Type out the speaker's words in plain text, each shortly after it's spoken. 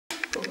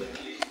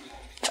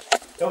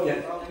Oh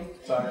yeah, rolling.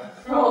 Sorry.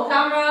 Roll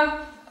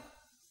camera.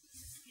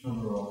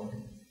 I'm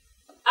rolling.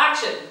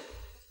 Action.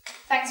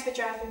 Thanks for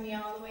driving me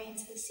all the way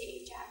into the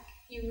city, Jack.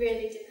 You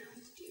really didn't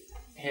have to do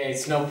that. Hey,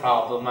 it's no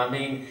problem. I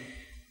mean,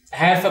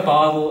 half a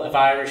bottle of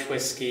Irish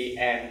whiskey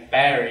and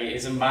Barry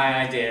isn't my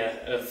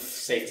idea of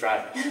safe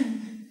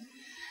driving.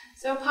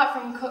 So apart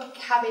from cooked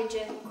cabbage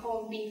and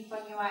corned beef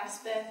on your wife's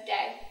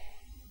birthday,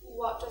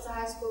 what does a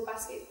high school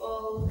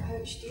basketball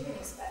coach do in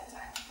his spare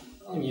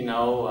time? You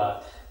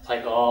know,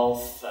 play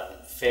golf,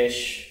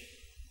 fish,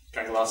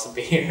 drink lots of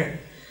beer.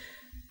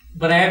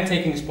 But I am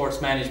taking a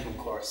sports management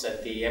course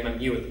at the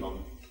MMU at the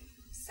moment.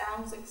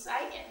 Sounds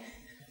exciting.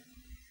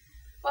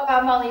 What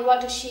about Molly?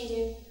 What does she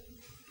do?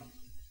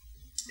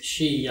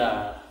 She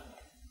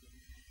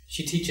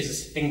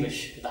teaches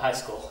English at the high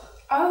school.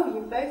 Oh,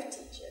 you're both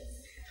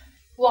teachers.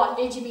 What,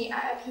 did you meet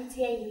at a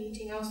PTA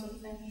meeting or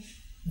something?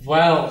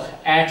 Well,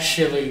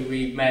 actually,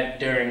 we met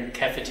during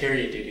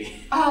cafeteria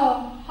duty.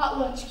 Oh, hot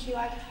lunch queue,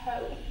 I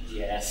hope.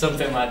 Yeah,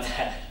 something like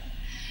that.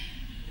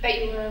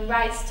 Bet you were a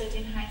right stud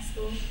in high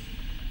school.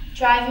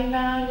 Driving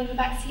around in the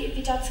backseat of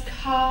your dad's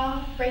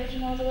car,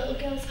 breaking all the little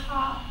girls'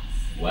 hearts.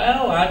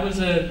 Well, I was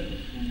a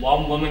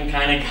one-woman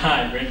kind of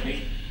guy,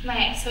 really.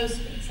 My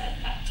ex-husband said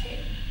that too.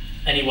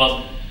 And he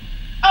wasn't.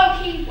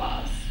 Oh, he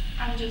was.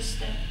 I'm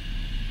just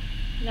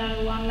not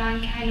a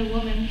one-man kind of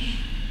woman.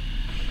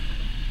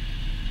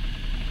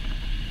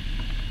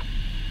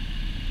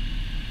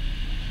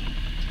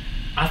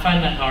 I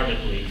find that hard to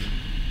believe.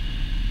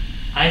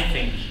 I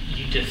think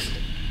you just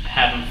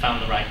haven't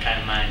found the right kind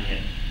of man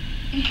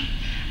yet.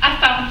 I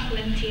found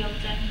plenty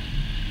of them.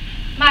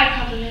 My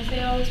problem is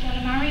they always want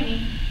to marry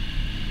me.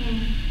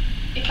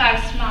 If I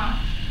was smart,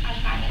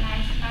 I'd find a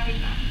nice married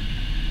man.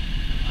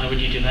 Why would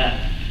you do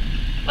that?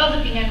 Well,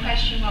 there'd be no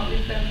question what we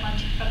both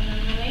wanted from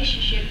the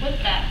relationship, would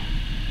there?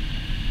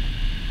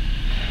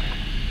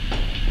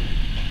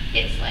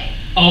 It's late.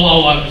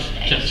 Oh, I was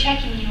just...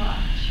 checking your watch.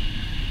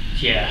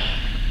 Yeah.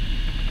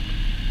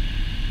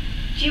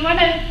 Do you want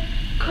to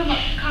come up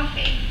for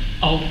coffee?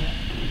 Oh,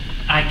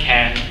 I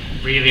can.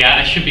 Really,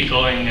 I should be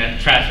going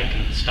traffic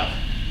and stuff.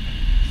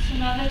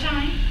 Some other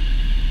time?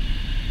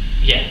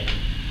 Yeah,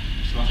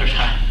 some other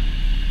time.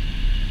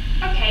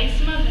 Okay,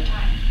 some other time.